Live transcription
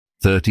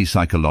30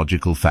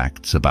 psychological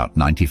facts about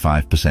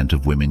 95%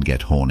 of women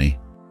get horny.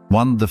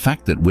 1. The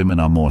fact that women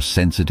are more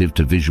sensitive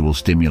to visual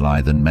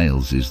stimuli than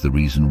males is the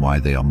reason why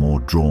they are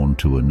more drawn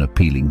to an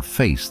appealing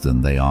face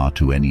than they are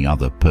to any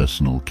other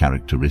personal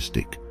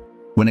characteristic.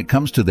 When it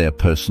comes to their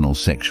personal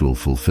sexual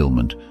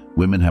fulfillment,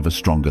 women have a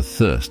stronger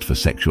thirst for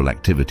sexual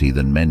activity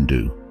than men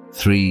do.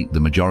 3. The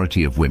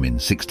majority of women,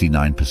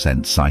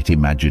 69%, cite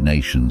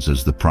imaginations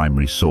as the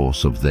primary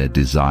source of their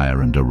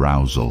desire and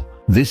arousal.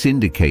 This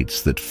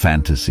indicates that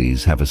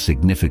fantasies have a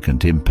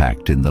significant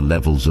impact in the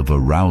levels of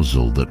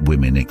arousal that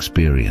women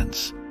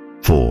experience.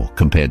 4.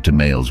 Compared to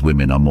males,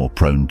 women are more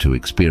prone to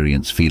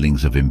experience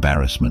feelings of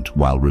embarrassment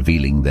while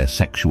revealing their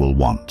sexual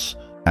wants.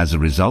 As a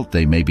result,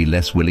 they may be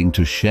less willing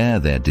to share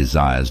their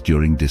desires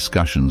during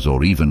discussions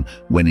or even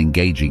when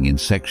engaging in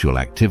sexual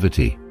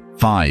activity.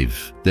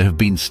 5. There have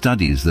been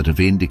studies that have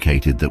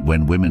indicated that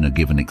when women are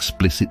given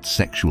explicit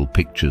sexual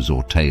pictures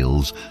or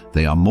tales,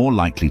 they are more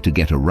likely to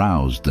get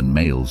aroused than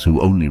males who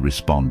only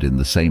respond in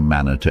the same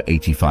manner to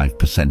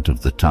 85%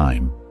 of the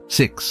time.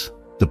 6.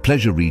 The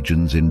pleasure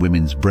regions in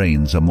women's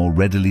brains are more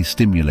readily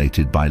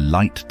stimulated by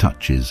light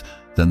touches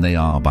than they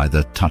are by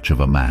the touch of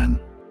a man.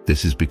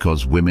 This is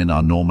because women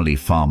are normally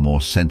far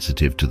more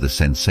sensitive to the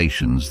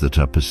sensations that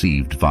are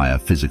perceived via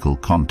physical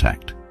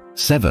contact.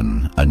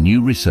 7. A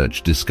new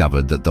research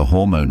discovered that the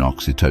hormone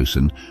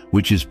oxytocin,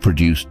 which is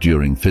produced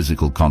during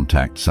physical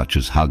contact such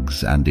as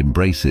hugs and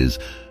embraces,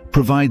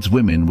 provides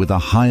women with a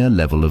higher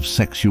level of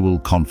sexual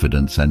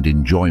confidence and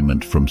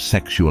enjoyment from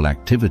sexual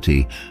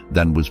activity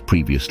than was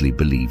previously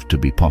believed to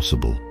be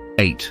possible.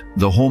 8.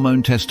 The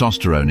hormone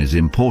testosterone is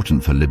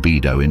important for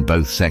libido in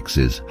both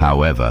sexes.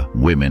 However,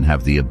 women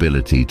have the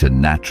ability to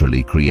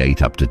naturally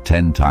create up to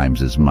 10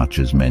 times as much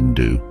as men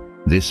do.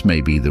 This may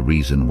be the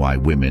reason why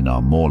women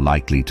are more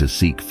likely to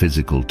seek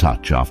physical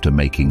touch after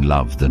making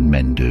love than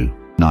men do.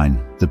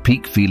 9. The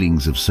peak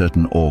feelings of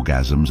certain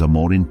orgasms are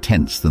more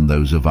intense than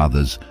those of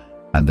others,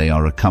 and they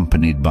are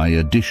accompanied by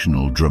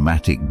additional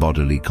dramatic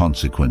bodily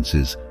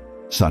consequences,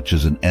 such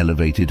as an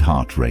elevated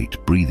heart rate,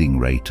 breathing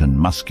rate, and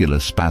muscular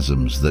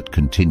spasms that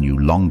continue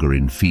longer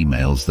in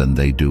females than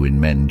they do in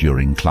men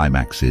during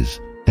climaxes.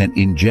 And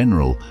in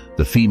general,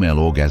 the female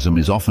orgasm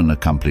is often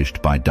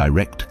accomplished by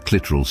direct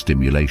clitoral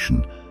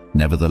stimulation.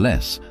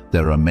 Nevertheless,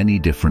 there are many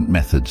different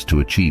methods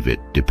to achieve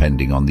it,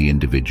 depending on the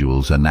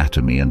individual's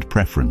anatomy and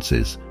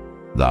preferences.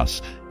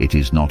 Thus, it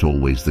is not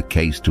always the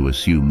case to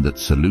assume that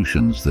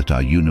solutions that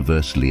are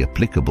universally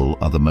applicable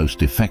are the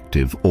most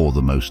effective or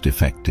the most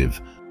effective.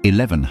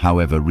 11.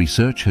 However,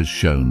 research has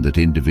shown that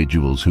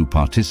individuals who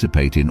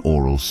participate in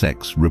oral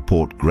sex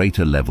report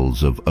greater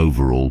levels of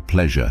overall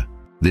pleasure.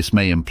 This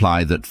may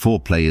imply that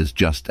foreplay is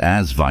just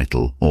as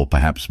vital, or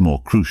perhaps more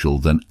crucial,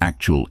 than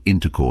actual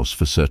intercourse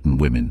for certain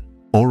women.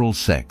 Oral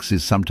sex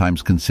is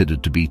sometimes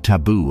considered to be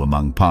taboo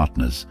among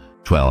partners.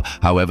 12.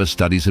 However,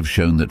 studies have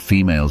shown that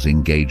females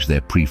engage their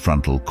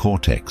prefrontal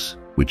cortex,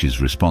 which is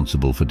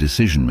responsible for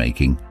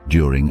decision-making,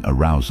 during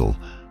arousal,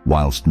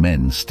 whilst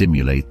men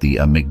stimulate the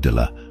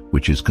amygdala,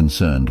 which is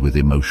concerned with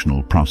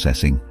emotional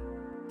processing.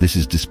 This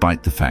is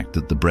despite the fact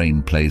that the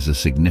brain plays a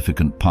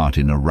significant part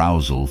in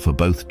arousal for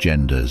both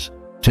genders.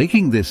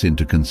 Taking this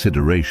into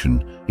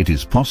consideration, it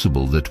is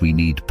possible that we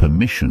need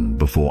permission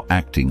before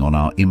acting on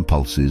our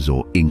impulses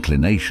or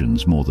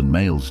inclinations more than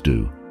males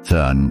do.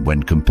 Third,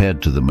 when compared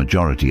to the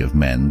majority of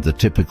men, the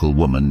typical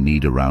woman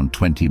needs around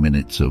 20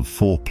 minutes of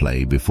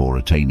foreplay before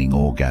attaining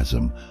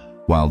orgasm,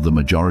 while the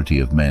majority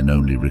of men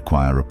only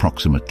require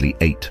approximately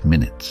 8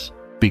 minutes.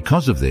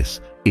 Because of this,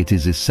 it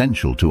is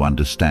essential to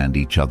understand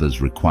each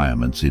other's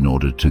requirements in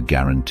order to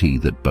guarantee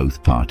that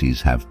both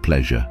parties have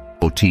pleasure.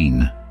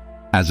 14.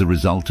 As a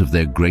result of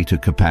their greater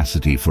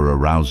capacity for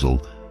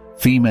arousal,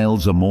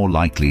 females are more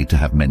likely to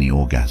have many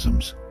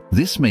orgasms.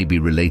 This may be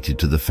related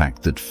to the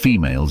fact that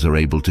females are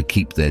able to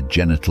keep their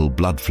genital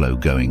blood flow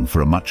going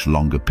for a much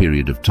longer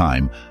period of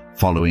time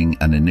following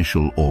an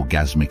initial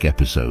orgasmic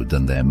episode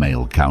than their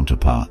male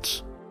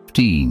counterparts.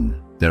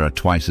 15. There are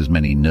twice as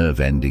many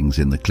nerve endings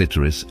in the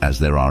clitoris as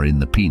there are in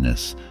the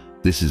penis.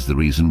 This is the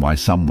reason why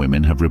some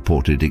women have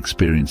reported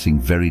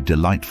experiencing very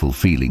delightful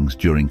feelings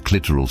during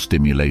clitoral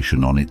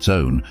stimulation on its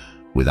own,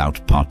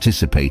 without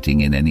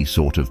participating in any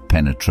sort of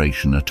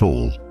penetration at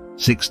all.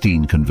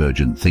 16.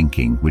 Convergent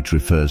thinking, which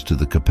refers to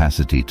the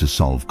capacity to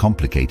solve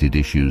complicated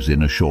issues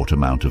in a short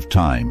amount of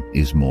time,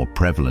 is more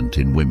prevalent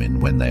in women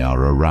when they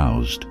are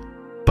aroused.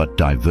 But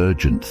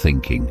divergent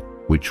thinking,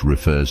 which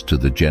refers to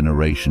the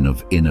generation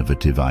of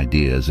innovative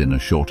ideas in a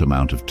short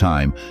amount of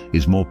time,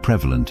 is more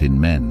prevalent in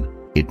men.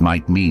 It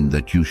might mean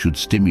that you should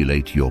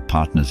stimulate your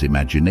partner's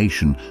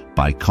imagination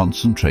by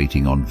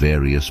concentrating on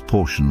various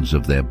portions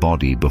of their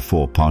body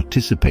before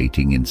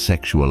participating in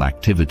sexual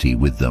activity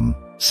with them.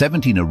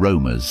 17.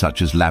 Aromas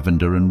such as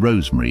lavender and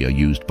rosemary are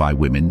used by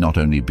women not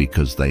only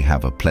because they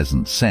have a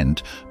pleasant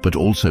scent, but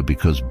also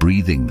because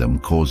breathing them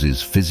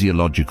causes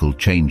physiological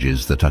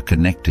changes that are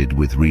connected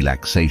with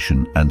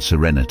relaxation and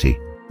serenity.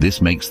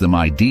 This makes them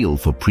ideal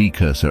for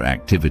precursor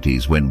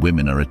activities when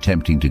women are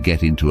attempting to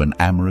get into an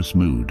amorous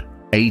mood.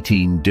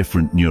 18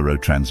 different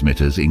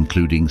neurotransmitters,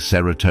 including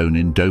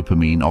serotonin,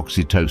 dopamine,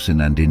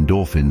 oxytocin, and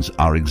endorphins,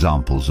 are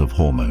examples of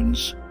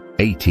hormones.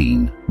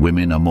 18.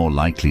 Women are more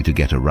likely to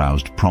get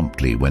aroused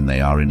promptly when they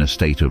are in a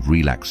state of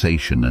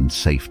relaxation and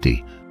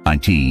safety.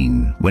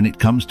 19. When it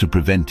comes to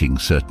preventing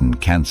certain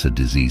cancer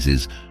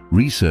diseases,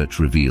 research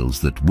reveals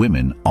that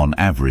women, on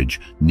average,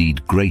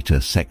 need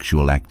greater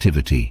sexual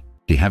activity.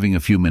 Having a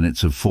few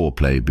minutes of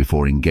foreplay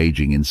before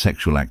engaging in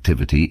sexual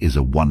activity is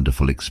a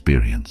wonderful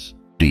experience.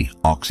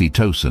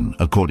 Oxytocin,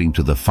 according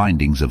to the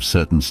findings of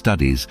certain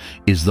studies,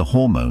 is the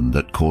hormone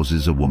that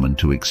causes a woman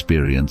to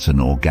experience an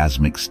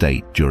orgasmic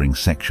state during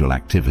sexual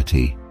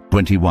activity.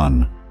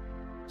 21.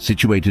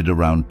 Situated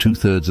around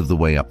 2/3 of the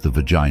way up the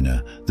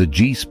vagina, the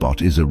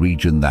G-spot is a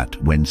region that,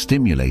 when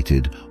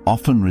stimulated,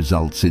 often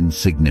results in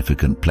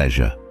significant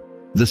pleasure.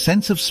 The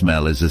sense of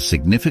smell is a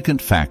significant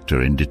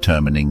factor in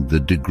determining the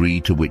degree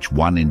to which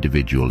one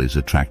individual is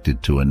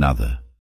attracted to another.